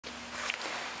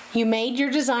You made your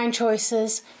design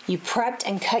choices, you prepped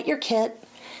and cut your kit.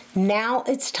 Now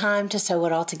it's time to sew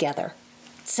it all together.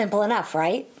 Simple enough,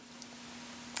 right?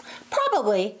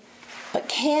 Probably, but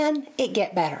can it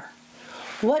get better?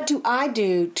 What do I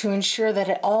do to ensure that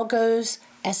it all goes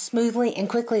as smoothly and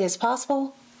quickly as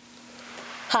possible?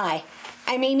 Hi,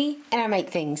 I'm Amy and I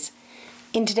make things.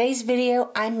 In today's video,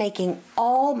 I'm making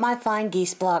all my flying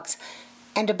geese blocks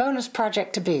and a bonus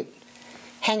project to boot.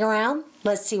 Hang around,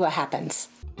 let's see what happens.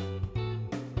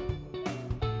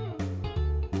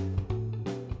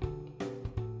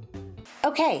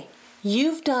 Okay,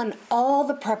 you've done all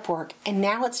the prep work and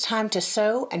now it's time to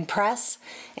sew and press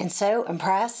and sew and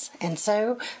press and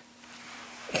sew.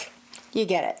 You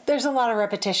get it. There's a lot of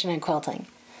repetition in quilting.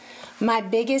 My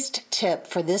biggest tip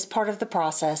for this part of the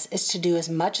process is to do as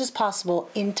much as possible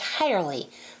entirely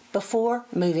before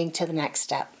moving to the next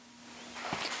step.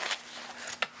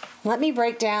 Let me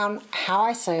break down how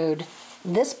I sewed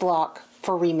this block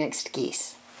for remixed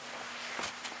geese.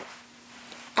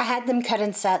 I had them cut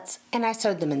in sets and I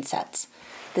sewed them in sets.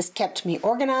 This kept me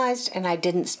organized and I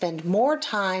didn't spend more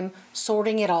time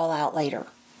sorting it all out later.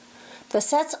 The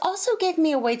sets also gave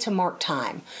me a way to mark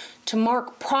time, to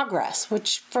mark progress,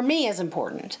 which for me is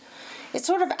important. It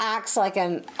sort of acts like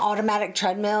an automatic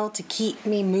treadmill to keep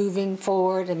me moving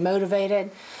forward and motivated,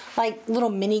 like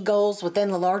little mini goals within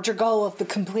the larger goal of the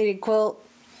completed quilt.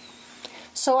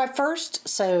 So I first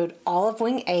sewed all of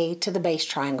wing A to the base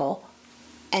triangle,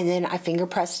 and then I finger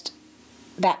pressed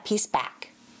that piece back.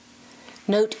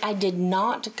 Note I did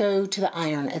not go to the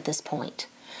iron at this point.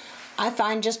 I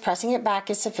find just pressing it back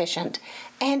is sufficient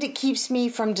and it keeps me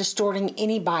from distorting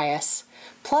any bias.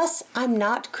 Plus, I'm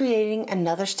not creating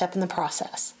another step in the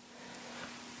process.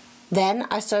 Then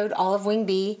I sewed all of wing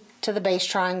B to the base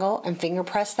triangle and finger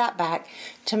pressed that back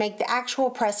to make the actual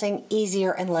pressing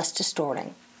easier and less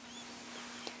distorting.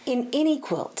 In any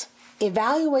quilt,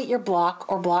 evaluate your block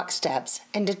or block steps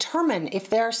and determine if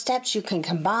there are steps you can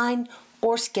combine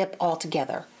or skip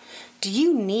altogether. Do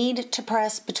you need to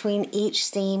press between each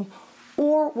seam,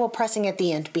 or will pressing at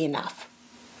the end be enough?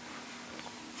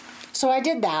 So I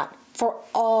did that for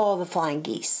all the flying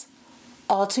geese,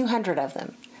 all 200 of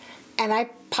them, and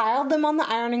I piled them on the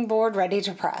ironing board ready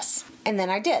to press, and then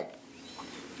I did.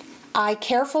 I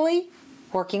carefully,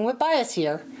 working with bias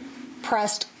here,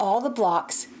 pressed all the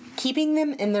blocks, keeping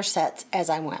them in their sets as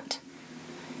I went.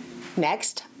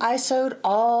 Next, I sewed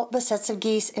all the sets of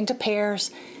geese into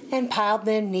pairs and piled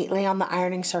them neatly on the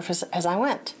ironing surface as I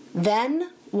went.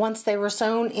 Then, once they were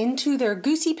sewn into their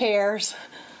goosey pairs,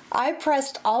 I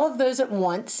pressed all of those at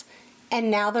once, and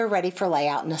now they're ready for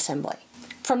layout and assembly.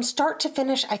 From start to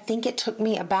finish, I think it took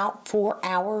me about 4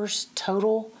 hours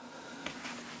total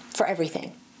for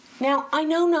everything. Now, I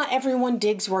know not everyone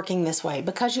digs working this way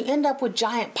because you end up with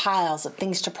giant piles of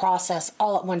things to process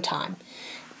all at one time.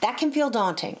 That can feel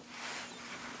daunting.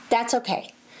 That's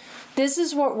okay. This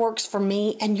is what works for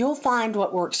me, and you'll find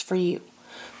what works for you.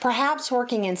 Perhaps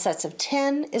working in sets of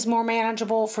 10 is more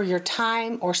manageable for your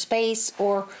time or space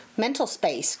or mental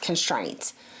space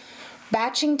constraints.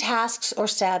 Batching tasks or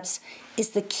steps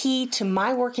is the key to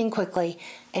my working quickly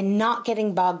and not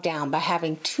getting bogged down by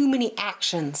having too many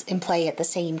actions in play at the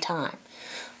same time.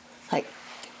 Like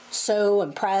sew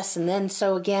and press and then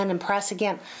sew again and press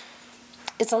again.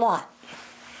 It's a lot.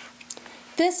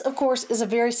 This, of course, is a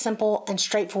very simple and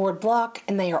straightforward block,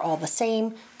 and they are all the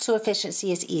same, so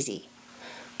efficiency is easy.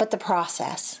 But the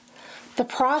process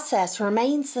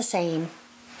remains the same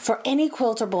for any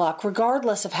quilt or block,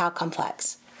 regardless of how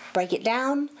complex. Break it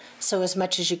down, sew as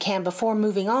much as you can before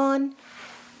moving on.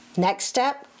 Next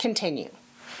step, continue.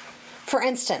 For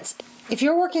instance, if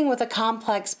you're working with a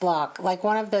complex block, like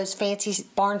one of those fancy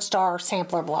Barnstar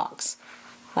sampler blocks,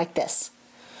 like this,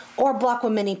 or a block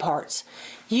with many parts,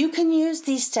 you can use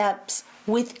these steps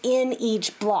within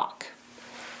each block.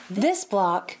 This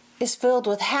block is filled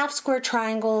with half square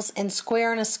triangles and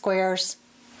square in a squares,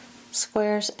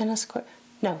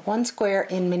 one square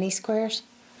in many squares,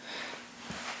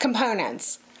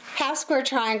 components, half square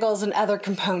triangles and other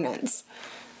components.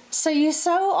 So you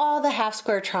sew all the half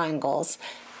square triangles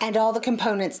and all the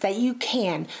components that you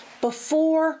can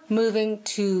before moving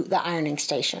to the ironing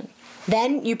station.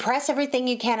 Then you press everything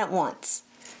you can at once.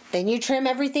 Then you trim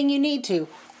everything you need to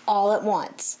all at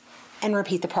once and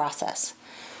repeat the process.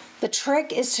 The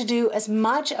trick is to do as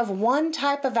much of one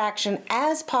type of action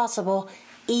as possible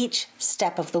each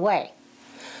step of the way.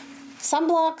 Some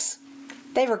blocks,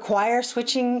 they require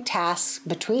switching tasks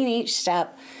between each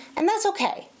step, and that's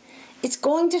okay. It's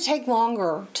going to take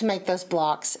longer to make those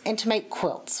blocks and to make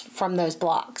quilts from those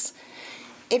blocks.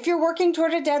 If you're working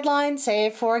toward a deadline, say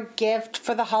for a gift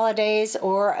for the holidays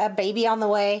or a baby on the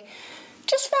way,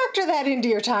 Just factor that into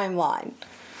your timeline.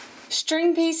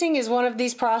 String piecing is one of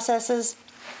these processes.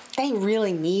 They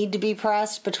really need to be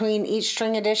pressed between each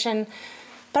string addition,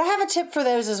 but I have a tip for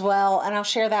those as well, and I'll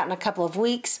share that in a couple of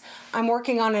weeks. I'm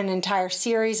working on an entire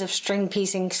series of string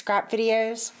piecing scrap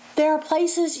videos. There are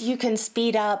places you can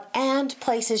speed up and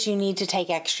places you need to take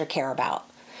extra care about.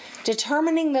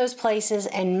 Determining those places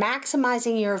and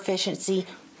maximizing your efficiency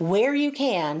where you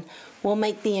can will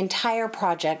make the entire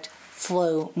project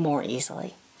flow more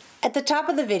easily. At the top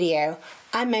of the video,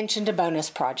 I mentioned a bonus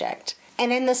project.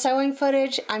 And in the sewing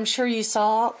footage, I'm sure you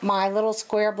saw my little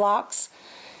square blocks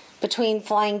between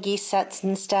flying geese sets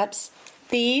and steps.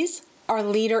 These are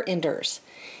leader enders,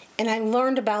 and I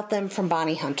learned about them from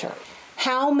Bonnie Hunter.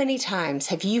 How many times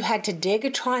have you had to dig a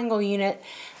triangle unit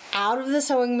out of the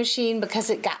sewing machine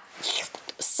because it got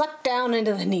sucked down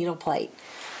into the needle plate?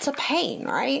 It's a pain,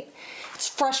 right? It's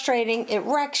frustrating, it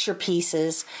wrecks your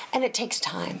pieces, and it takes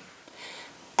time.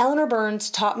 Eleanor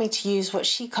Burns taught me to use what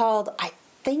she called, I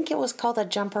think it was called a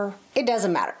jumper. It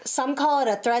doesn't matter. Some call it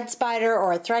a thread spider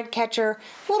or a thread catcher,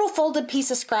 a little folded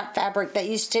piece of scrap fabric that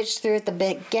you stitch through at the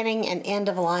beginning and end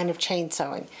of a line of chain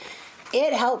sewing.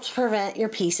 It helps prevent your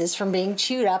pieces from being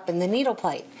chewed up in the needle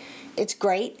plate. It's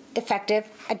great, effective.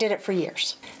 I did it for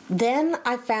years. Then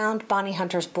I found Bonnie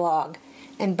Hunter's blog,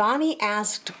 and Bonnie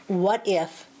asked what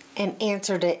if and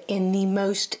answered it in the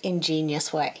most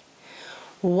ingenious way.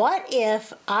 What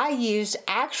if I used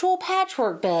actual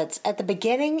patchwork bits at the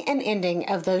beginning and ending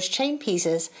of those chain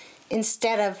pieces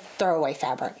instead of throwaway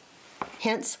fabric?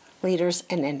 Hence, leaders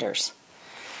and enders.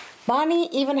 Bonnie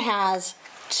even has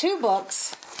 2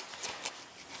 books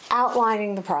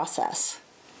outlining the process.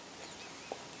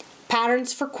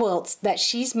 Patterns for quilts that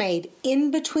she's made in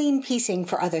between piecing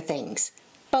for other things.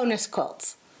 Bonus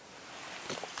quilts.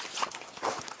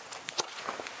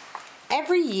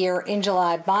 Every year in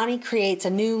July, Bonnie creates a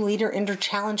new Leader Ender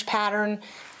Challenge pattern,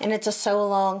 and it's a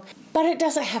sew-along, but it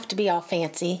doesn't have to be all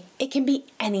fancy. It can be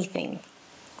anything.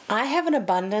 I have an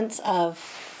abundance of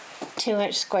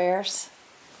 2-inch squares.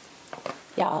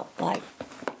 Y'all,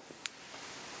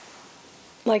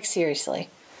 like seriously.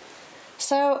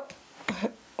 So,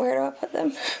 where do I put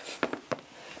them?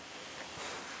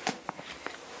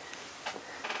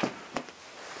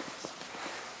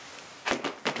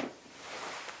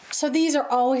 So these are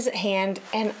always at hand,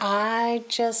 and I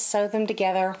just sew them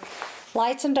together.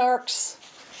 Lights and darks,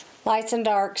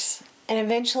 and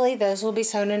eventually those will be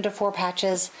sewn into 4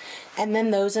 patches, and then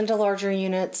those into larger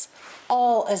units,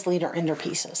 all as leader ender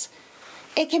pieces.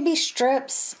 It can be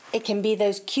strips, it can be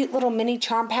those cute little mini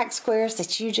charm pack squares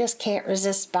that you just can't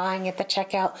resist buying at the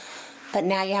checkout, but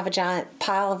now you have a giant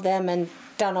pile of them and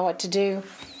don't know what to do.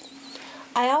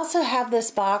 I also have this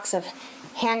box of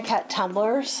hand-cut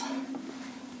tumblers.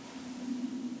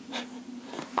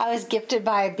 I was gifted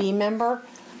by a bee member.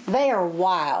 They are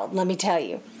wild, let me tell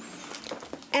you.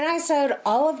 And I sewed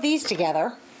all of these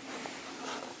together,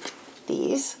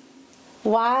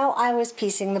 while I was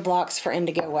piecing the blocks for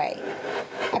Indigo Way.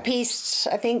 I pieced,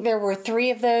 I think there were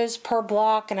 3 of those per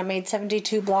block, and I made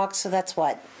 72 blocks, so that's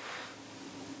what?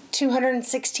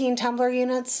 216 tumbler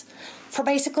units for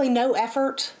basically no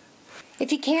effort.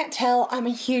 If you can't tell, I'm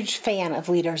a huge fan of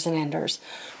leaders and enders,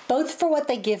 both for what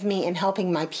they give me in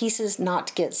helping my pieces not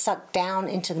to get sucked down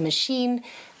into the machine,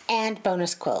 and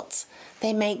bonus quilts.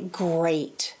 They make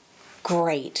great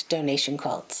donation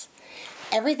quilts.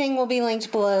 Everything will be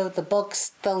linked below, the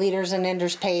books, the leaders and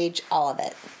enders page, all of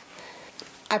it.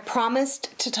 I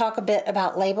promised to talk a bit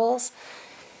about labels.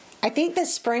 I think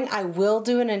this spring I will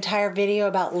do an entire video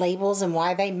about labels and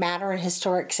why they matter in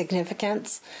historic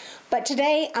significance, but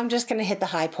today I'm just going to hit the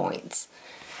high points.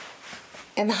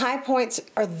 And the high points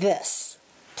are this.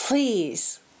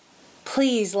 Please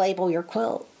label your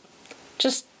quilt.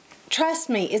 Just trust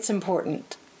me, it's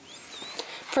important.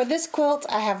 For this quilt,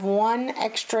 I have 1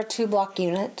 extra 2-block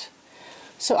unit,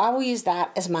 so I will use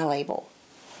that as my label.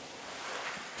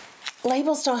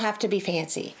 Labels don't have to be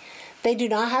fancy. They do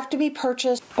not have to be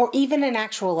purchased or even an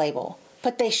actual label,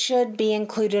 but they should be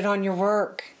included on your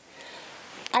work.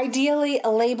 Ideally, a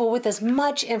label with as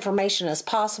much information as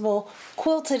possible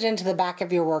quilted into the back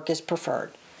of your work is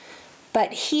preferred.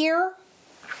 But here,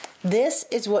 this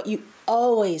is what you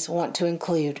always want to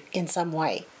include in some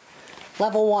way.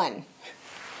 Level 1,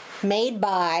 made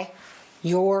by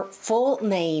your full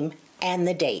name and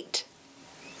the date.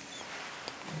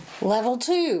 Level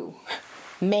 2,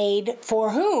 made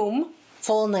for whom,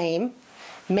 full name,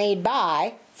 made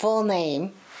by, full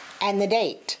name, and the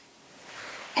date.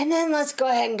 And then let's go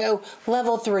ahead and go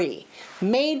level 3,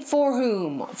 made for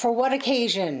whom, for what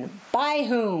occasion, by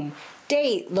whom,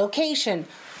 date, location,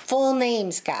 full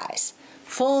names, guys,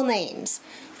 full names.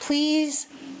 Please,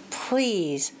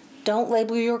 please don't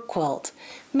label your quilt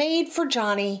 "Made for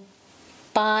Johnny"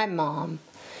 by Mom.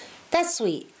 That's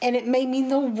sweet, and it may mean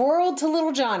the world to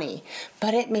little Johnny,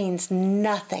 but it means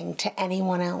nothing to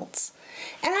anyone else.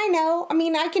 And I know,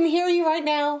 I can hear you right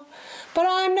now, but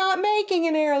I'm not making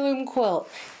an heirloom quilt.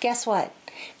 Guess what?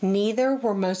 Neither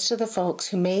were most of the folks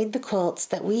who made the quilts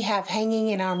that we have hanging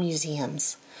in our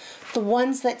museums. The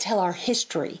ones that tell our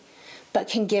history, but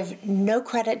can give no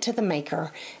credit to the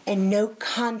maker and no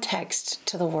context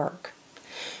to the work.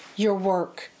 Your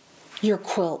work, your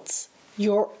quilts,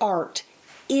 your art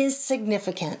is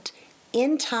significant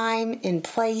in time, in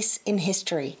place, in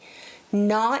history,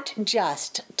 not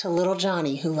just to little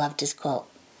Johnny who loved his quilt.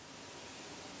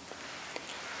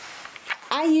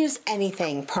 I use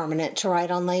anything permanent to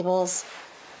write on labels.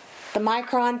 The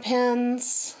Micron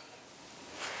pens.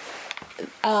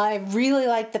 I really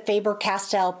like the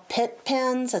Faber-Castell Pitt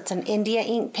pens. It's an India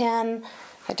ink pen.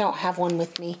 I don't have one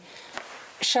with me.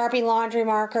 Sharpie laundry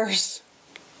markers.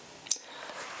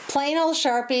 Plain old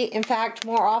Sharpie. In fact,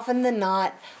 more often than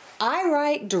not, I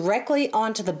write directly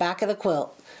onto the back of the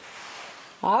quilt.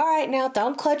 All right, now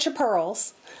don't clutch your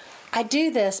pearls. I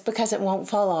do this because it won't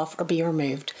fall off or be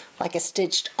removed, like a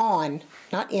stitched on,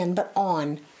 not in, but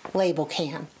on, label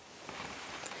can.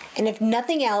 And if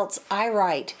nothing else, I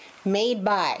write, "Made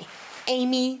by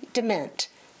Amy Dement,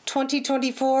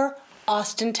 2024,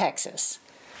 Austin, Texas."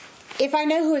 If I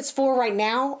know who it's for right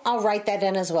now, I'll write that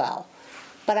in as well.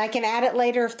 But I can add it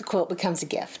later if the quilt becomes a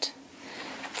gift.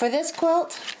 For this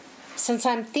quilt, since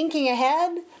I'm thinking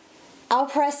ahead, I'll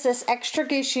press this extra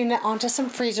goose unit onto some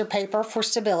freezer paper for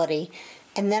stability,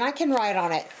 and then I can write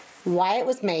on it why it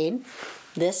was made,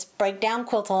 this breakdown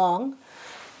quilt along,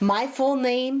 my full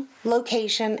name,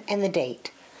 location, and the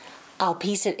date. I'll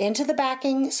piece it into the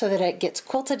backing so that it gets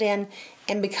quilted in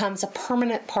and becomes a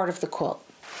permanent part of the quilt.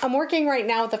 I'm working right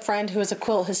now with a friend who is a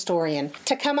quilt historian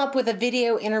to come up with a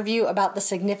video interview about the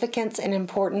significance and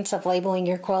importance of labeling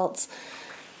your quilts.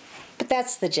 But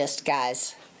that's the gist,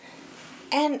 guys.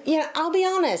 And, I'll be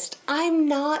honest, I'm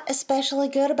not especially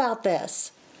good about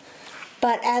this.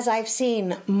 But as I've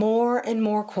seen more and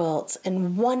more quilts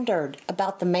and wondered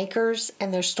about the makers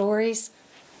and their stories,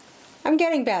 I'm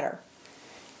getting better.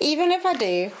 Even if I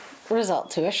do result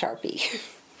to a Sharpie.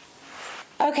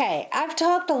 Okay, I've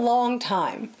talked a long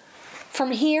time.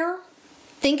 From here,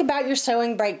 think about your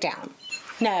sewing breakdown.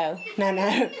 No,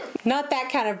 not that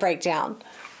kind of breakdown.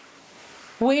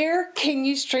 Where can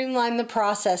you streamline the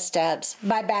process steps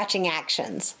by batching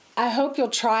actions? I hope you'll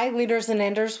try leaders and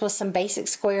enders with some basic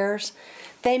squares.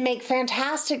 They make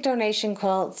fantastic donation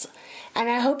quilts, and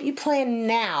I hope you plan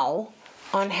now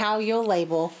on how you'll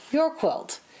label your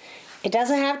quilt. It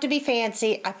doesn't have to be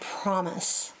fancy, I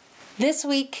promise. This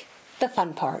week, the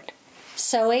fun part.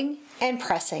 Sewing and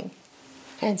pressing.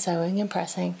 And sewing and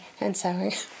pressing and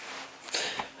sewing.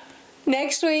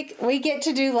 Next week, we get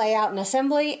to do layout and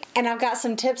assembly, and I've got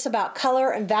some tips about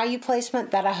color and value placement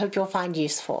that I hope you'll find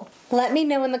useful. Let me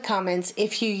know in the comments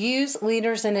if you use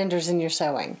leaders and enders in your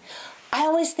sewing. I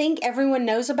always think everyone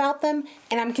knows about them,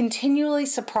 and I'm continually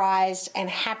surprised and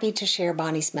happy to share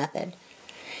Bonnie's method.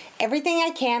 Everything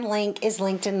I can link is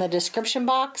linked in the description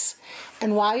box,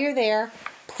 and while you're there,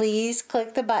 please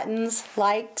click the buttons,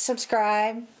 like,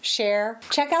 subscribe, share.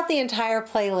 Check out the entire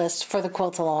playlist for the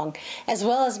quilt along, as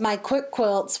well as my quick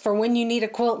quilts for when you need a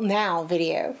quilt now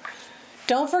video.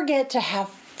 Don't forget to have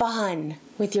fun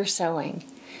with your sewing.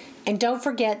 And don't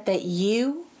forget that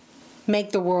you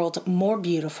make the world more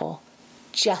beautiful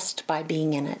just by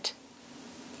being in it.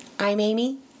 I'm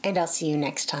Amy, and I'll see you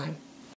next time.